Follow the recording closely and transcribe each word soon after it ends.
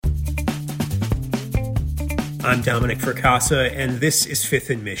I'm Dominic Fracassa, and this is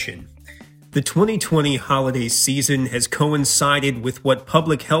Fifth and Mission. The 2020 holiday season has coincided with what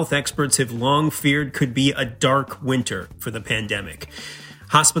public health experts have long feared could be a dark winter for the pandemic.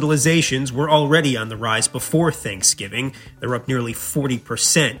 Hospitalizations were already on the rise before Thanksgiving. They're up nearly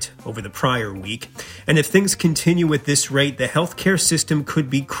 40% over the prior week. And if things continue at this rate, the healthcare system could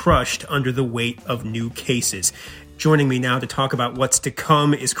be crushed under the weight of new cases. Joining me now to talk about what's to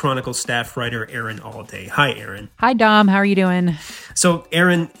come is Chronicle staff writer Erin Allday. Hi, Erin. Hi, Dom. How are you doing? So,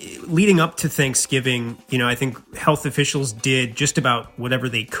 Erin, leading up to Thanksgiving, I think health officials did just about whatever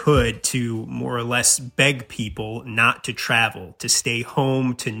they could to more or less beg people not to travel, to stay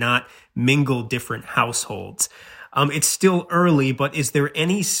home, to not mingle different households. It's still early, but is there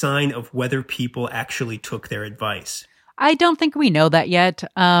any sign of whether people actually took their advice? I don't think we know that yet.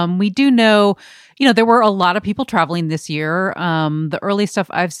 We do know, there were a lot of people traveling this year. The early stuff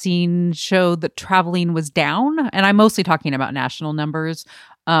I've seen showed that traveling was down, and I'm mostly talking about national numbers.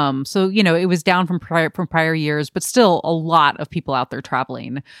 It was down from prior years, but still a lot of people out there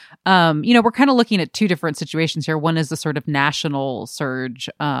traveling. We're kind of looking at two different situations here. One is the sort of national surge,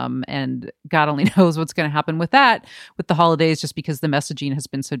 and God only knows what's going to happen with that, with the holidays, just because the messaging has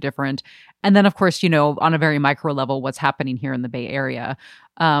been so different. And then, of course, on a very micro level, what's happening here in the Bay Area.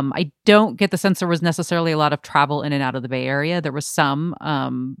 I don't get the sense there was necessarily a lot of travel in and out of the Bay Area. There was some,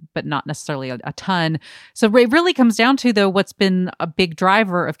 but not necessarily a ton. So it really comes down to, though, what's been a big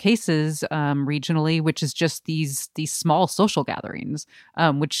driver of cases regionally, which is just these small social gatherings,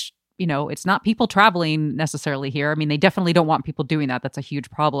 which, it's not people traveling necessarily here. I mean, they definitely don't want people doing that. That's a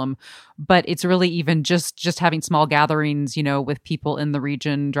huge problem. But it's really even just having small gatherings, with people in the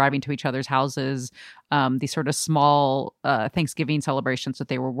region driving to each other's houses, these sort of small Thanksgiving celebrations that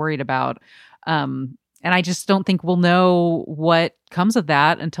they were worried about. And I just don't think we'll know what comes of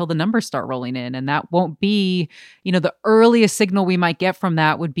that until the numbers start rolling in. And that won't be, the earliest signal we might get from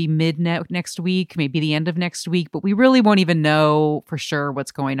that would be next week, maybe the end of next week. But we really won't even know for sure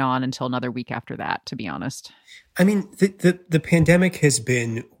what's going on until another week after that, to be honest. I mean, the pandemic has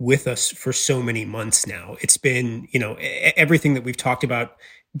been with us for so many months now. It's been, everything that we've talked about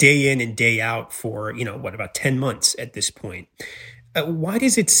day in and day out for, about 10 months at this point. Why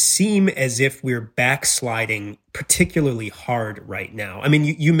does it seem as if we're backsliding particularly hard right now? I mean,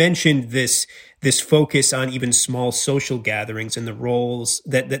 you mentioned this focus on even small social gatherings and the roles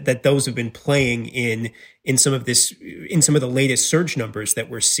that those have been playing in some of the latest surge numbers that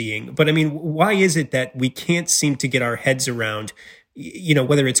we're seeing. But I mean, why is it that we can't seem to get our heads around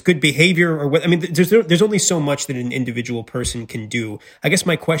whether it's good behavior or what? I mean, there's only so much that an individual person can do. I guess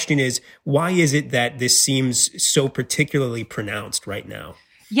my question is, why is it that this seems so particularly pronounced right now?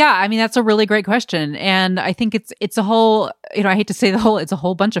 Yeah, I mean, that's a really great question. And I think it's a whole, I hate to say it's a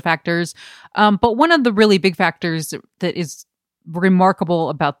whole bunch of factors. But one of the really big factors that is remarkable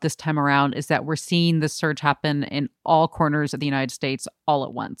about this time around is that we're seeing this surge happen in all corners of the United States all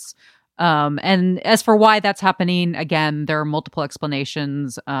at once. And as for why that's happening, again, there are multiple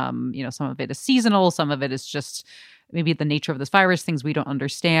explanations. Some of it is seasonal. Some of it is just maybe the nature of this virus, things we don't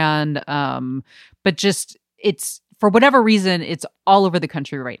understand. But just for whatever reason, it's all over the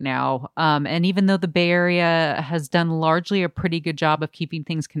country right now. And even though the Bay Area has done largely a pretty good job of keeping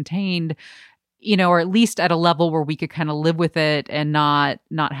things contained, or at least at a level where we could kind of live with it and not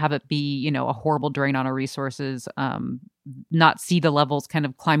have it be, a horrible drain on our resources, not see the levels kind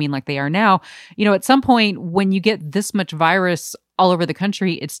of climbing like they are now. At some point when you get this much virus all over the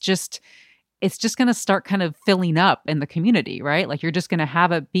country, it's just going to start kind of filling up in the community, right? Like you're just going to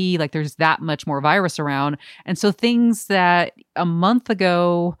have it be like there's that much more virus around. And so things that a month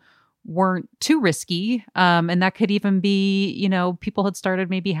ago weren't too risky. And that could even be, people had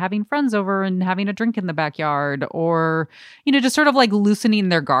started maybe having friends over and having a drink in the backyard or, just sort of like loosening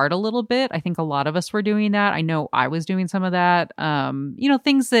their guard a little bit. I think a lot of us were doing that. I know I was doing some of that.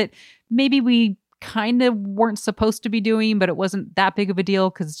 Things that maybe we kind of weren't supposed to be doing, but it wasn't that big of a deal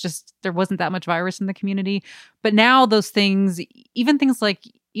because just there wasn't that much virus in the community. But now those things, even things like,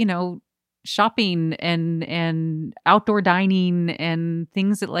 shopping and outdoor dining and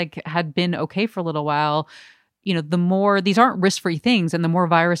things that like had been okay for a little while, the more these aren't risk-free things and the more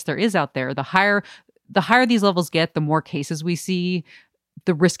virus there is out there, the higher these levels get, the more cases we see,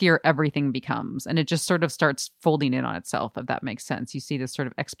 the riskier everything becomes. And it just sort of starts folding in on itself, if that makes sense. You see this sort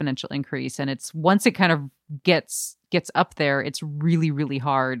of exponential increase. And it's once it kind of gets up there, it's really, really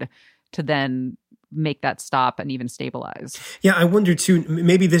hard to then make that stop and even stabilize. Yeah, I wonder too,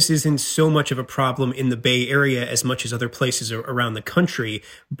 maybe this isn't so much of a problem in the Bay Area as much as other places around the country,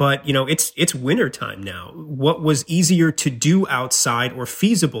 but it's winter time now. What was easier to do outside or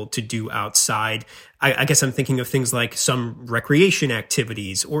feasible to do outside I guess I'm thinking of things like some recreation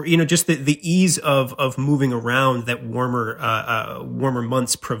activities, or just the ease of moving around that warmer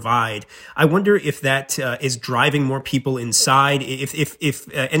months provide. I wonder if that is driving more people inside. If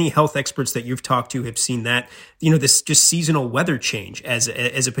any health experts that you've talked to have seen that, this just seasonal weather change as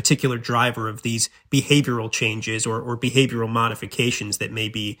a particular driver of these behavioral changes or behavioral modifications that may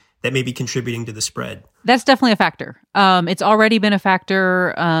be contributing to the spread. That's definitely a factor. It's already been a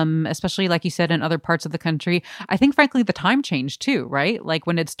factor, especially like you said, in other parts of the country. I think, frankly, the time change too, right? Like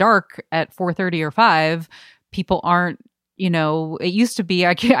when it's dark at 4:30 or 5, people aren't, it used to be,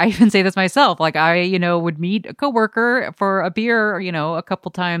 I even say this myself, like I, would meet a coworker for a beer, a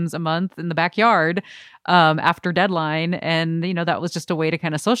couple times a month in the backyard after deadline. And, that was just a way to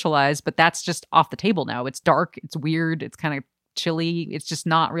kind of socialize, but that's just off the table now. It's dark. It's weird. It's kind of chilly. It's just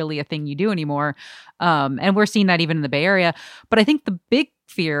not really a thing you do anymore. And we're seeing that even in the Bay Area. But I think the big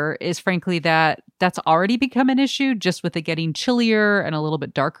fear is frankly that that's already become an issue just with it getting chillier and a little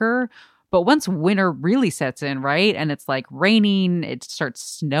bit darker. But once winter really sets in, right, and it's like raining, it starts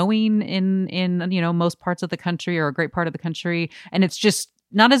snowing in most parts of the country or a great part of the country, and it's just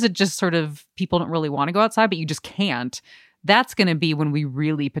not as it just sort of people don't really want to go outside, but you just can't. That's going to be when we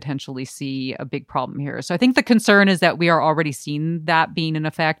really potentially see a big problem here. So I think the concern is that we are already seeing that being in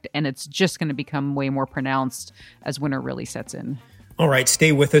effect, and it's just going to become way more pronounced as winter really sets in. All right,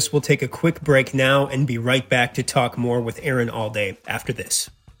 stay with us. We'll take a quick break now and be right back to talk more with Erin Allday after this.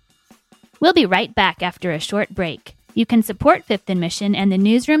 We'll be right back after a short break. You can support Fifth and Mission and the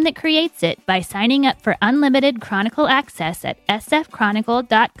newsroom that creates it by signing up for unlimited Chronicle access at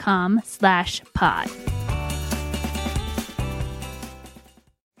sfchronicle.com/pod.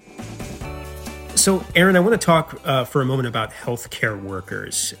 So, Erin, I want to talk for a moment about healthcare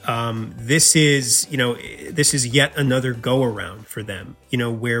workers. This is yet another go around for them,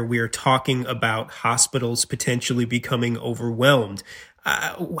 where we are talking about hospitals potentially becoming overwhelmed.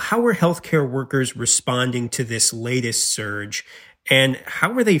 How are healthcare workers responding to this latest surge? And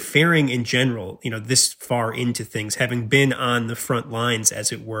how are they faring in general, this far into things, having been on the front lines,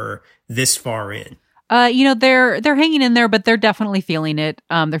 as it were, this far in? They're hanging in there, but they're definitely feeling it.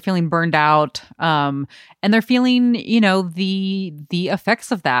 They're feeling burned out, and they're feeling, the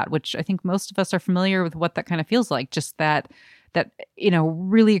effects of that, which I think most of us are familiar with what that kind of feels like. Just that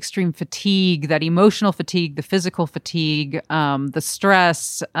really extreme fatigue, that emotional fatigue, the physical fatigue, the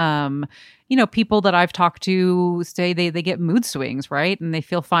stress. People that I've talked to say they get mood swings, right? And they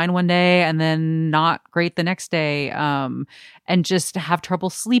feel fine one day and then not great the next day, and just have trouble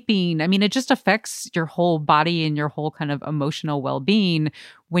sleeping. I mean, it just affects your whole body and your whole kind of emotional well-being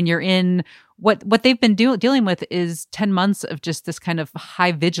when you're in what they've been dealing with is 10 months of just this kind of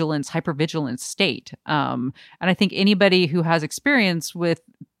high vigilance, hypervigilance state. And I think anybody who has experience with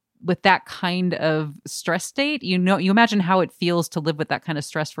that kind of stress state, you imagine how it feels to live with that kind of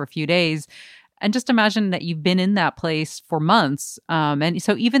stress for a few days. And just imagine that you've been in that place for months. And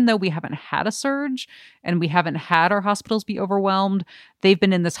so even though we haven't had a surge and we haven't had our hospitals be overwhelmed, they've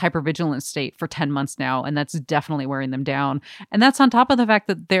been in this hypervigilance state for 10 months now. And that's definitely wearing them down. And that's on top of the fact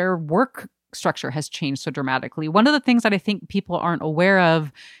that their work structure has changed so dramatically. One of the things that I think people aren't aware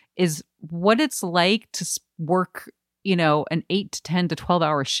of is what it's like to work an 8 to 10 to 12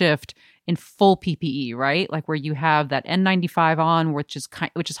 hour shift in full PPE, right? Like where you have that N95 on, which is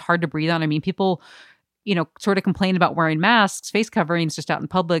hard to breathe on. I mean, people, sort of complain about wearing masks, face coverings just out in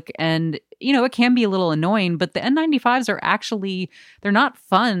public. And, it can be a little annoying, but the N95s are actually, they're not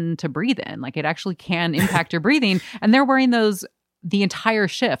fun to breathe in. Like it actually can impact your breathing. And they're wearing those the entire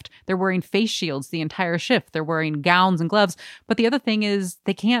shift. They're wearing face shields the entire shift. They're wearing gowns and gloves. But the other thing is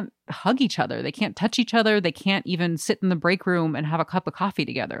they can't hug each other. They can't touch each other. They can't even sit in the break room and have a cup of coffee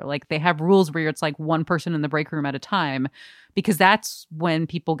together. Like they have rules where it's like one person in the break room at a time, because that's when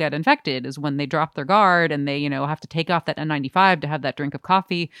people get infected, is when they drop their guard and they, have to take off that N95 to have that drink of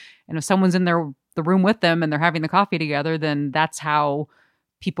coffee. And if someone's in the room with them and they're having the coffee together, then that's how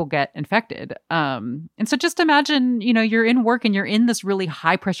people get infected. And so just imagine, you're in work and you're in this really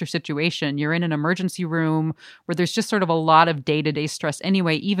high pressure situation. You're in an emergency room where there's just sort of a lot of day-to-day stress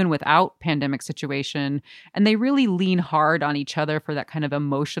anyway, even without pandemic situation. And they really lean hard on each other for that kind of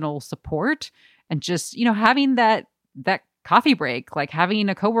emotional support. And just, having that coffee break, like having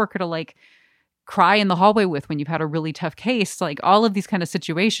a coworker to like cry in the hallway with when you've had a really tough case, like all of these kind of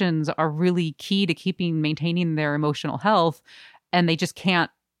situations are really key to maintaining their emotional health. And they just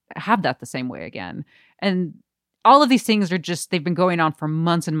can't have that the same way again. And all of these things are just, they've been going on for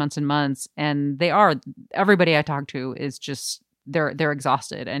months and months and months. And everybody I talk to is just, they're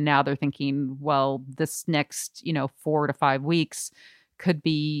exhausted. And now they're thinking, well, this next, 4 to 5 weeks could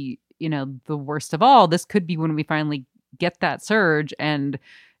be, the worst of all, this could be when we finally get that surge, and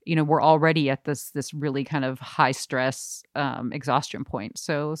we're already at this really kind of high stress exhaustion point.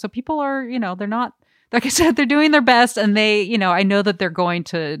 So people are, they're not, like I said, they're doing their best, and they, I know that they're going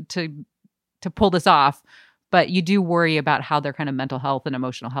to pull this off, but you do worry about how their kind of mental health and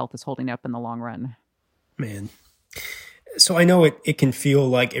emotional health is holding up in the long run. Man. So I know it can feel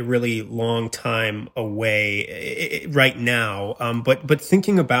like a really long time away right now, but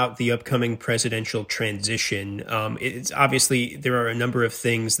thinking about the upcoming presidential transition, it's obviously there are a number of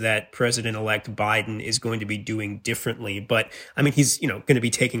things that President-elect Biden is going to be doing differently. But I mean, he's going to be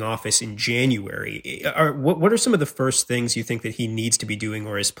taking office in January. What are some of the first things you think that he needs to be doing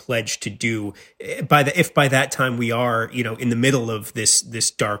or is pledged to do if by that time we are in the middle of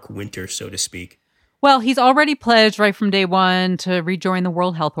this dark winter, so to speak? Well, he's already pledged right from day one to rejoin the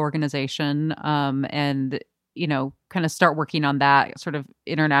World Health Organization, and kind of start working on that sort of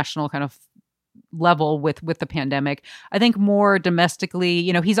international kind of level with the pandemic. I think more domestically,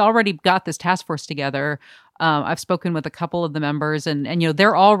 he's already got this task force together. I've spoken with a couple of the members, and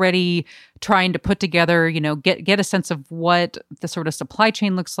they're already trying to put together, get a sense of what the sort of supply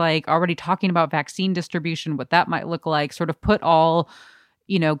chain looks like. Already talking about vaccine distribution, what that might look like. Sort of put all.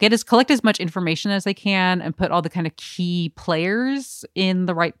 Collect as much information as they can and put all the kind of key players in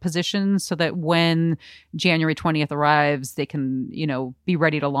the right positions so that when January 20th arrives, they can, be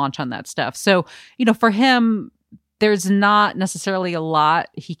ready to launch on that stuff. So, for him, there's not necessarily a lot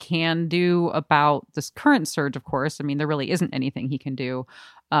he can do about this current surge, of course. I mean, there really isn't anything he can do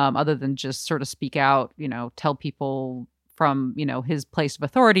other than just sort of speak out, tell people from, his place of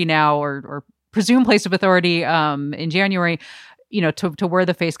authority now or presumed place of authority in January, to wear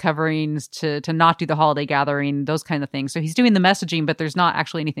the face coverings, to not do the holiday gathering, those kind of things. So he's doing the messaging, but there's not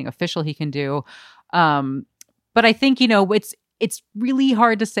actually anything official he can do. But I think, it's really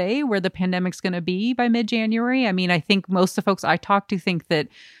hard to say where the pandemic's going to be by mid-January. I mean, I think most of the folks I talk to think that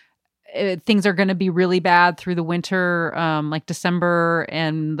things are going to be really bad through the winter, like December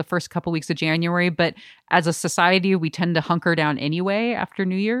and the first couple weeks of January. But as a society, we tend to hunker down anyway after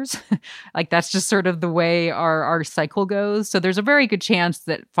New Year's. Like that's just sort of the way our cycle goes. So there's a very good chance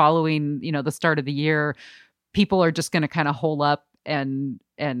that following, the start of the year, people are just going to kind of hole up and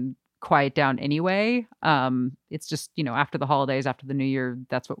quiet down anyway. It's just, after the holidays, after the new year,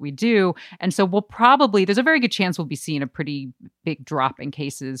 that's what we do. And so there's a very good chance we'll be seeing a pretty big drop in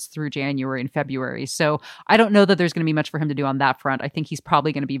cases through January and February. So I don't know that there's going to be much for him to do on that front. I think he's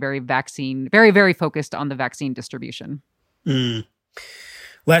probably going to be very, very focused on the vaccine distribution.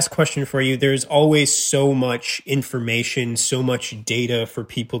 Last question for you. There's always so much information, so much data for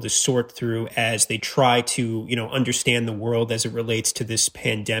people to sort through as they try to, understand the world as it relates to this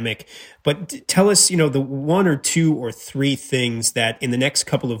pandemic. But tell us, the one or two or three things that in the next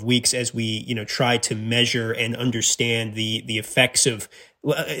couple of weeks, as we, try to measure and understand the effects of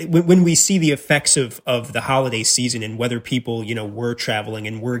when we see the effects of the holiday season and whether people, were traveling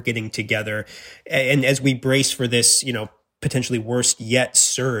and were getting together, and as we brace for this, potentially worst yet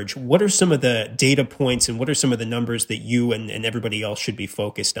surge, what are some of the data points and what are some of the numbers that you and everybody else should be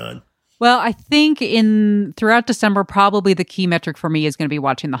focused on? Well, I think throughout December, probably the key metric for me is going to be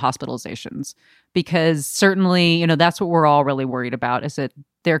watching the hospitalizations, because certainly, that's what we're all really worried about, is that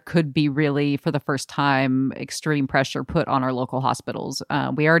there could be really, for the first time, extreme pressure put on our local hospitals.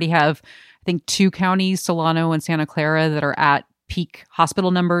 We already have, I think, 2 counties, Solano and Santa Clara, that are at peak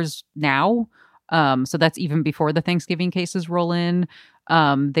hospital numbers now. So that's even before the Thanksgiving cases roll in.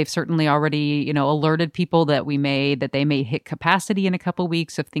 They've certainly already, alerted people that they may hit capacity in a couple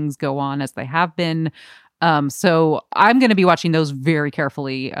weeks if things go on as they have been. So I'm going to be watching those very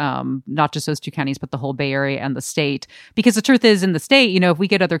carefully, not just those 2 counties, but the whole Bay Area and the state. Because the truth is, in the state, if we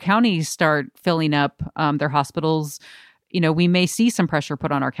get other counties start filling up their hospitals, we may see some pressure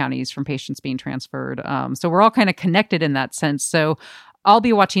put on our counties from patients being transferred. So we're all kind of connected in that sense. So I'll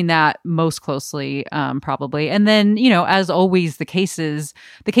be watching that most closely, probably. And then, as always, the cases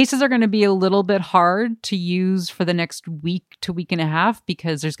are going to be a little bit hard to use for the next week to week and a half,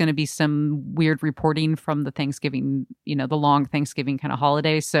 because there's going to be some weird reporting from the Thanksgiving, the long Thanksgiving kind of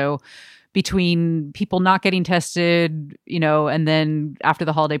holiday. So between people not getting tested, and then after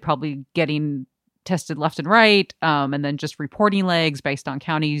the holiday, probably getting tested left and right, and then just reporting legs based on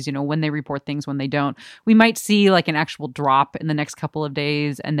counties, when they report things, when they don't. We might see like an actual drop in the next couple of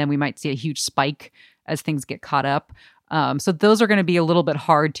days, and then we might see a huge spike as things get caught up. So those are going to be a little bit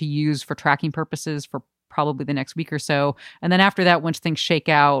hard to use for tracking purposes for probably the next week or so. And then after that, once things shake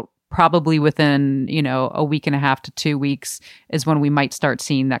out, probably within, a week and a half to 2 weeks is when we might start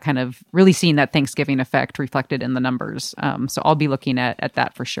seeing that really seeing that Thanksgiving effect reflected in the numbers. So I'll be looking at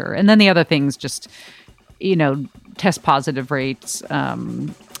that for sure. And then the other things, just, test positive rates.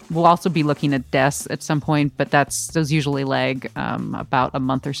 We'll also be looking at deaths at some point, but those usually lag about a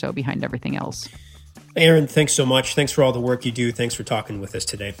month or so behind everything else. Erin, thanks so much. Thanks for all the work you do. Thanks for talking with us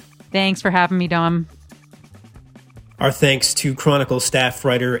today. Thanks for having me, Dom. Our thanks to Chronicle staff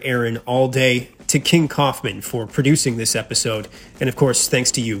writer Erin Allday, to King Kaufman for producing this episode, and of course,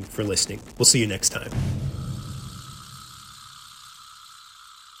 thanks to you for listening. We'll see you next time.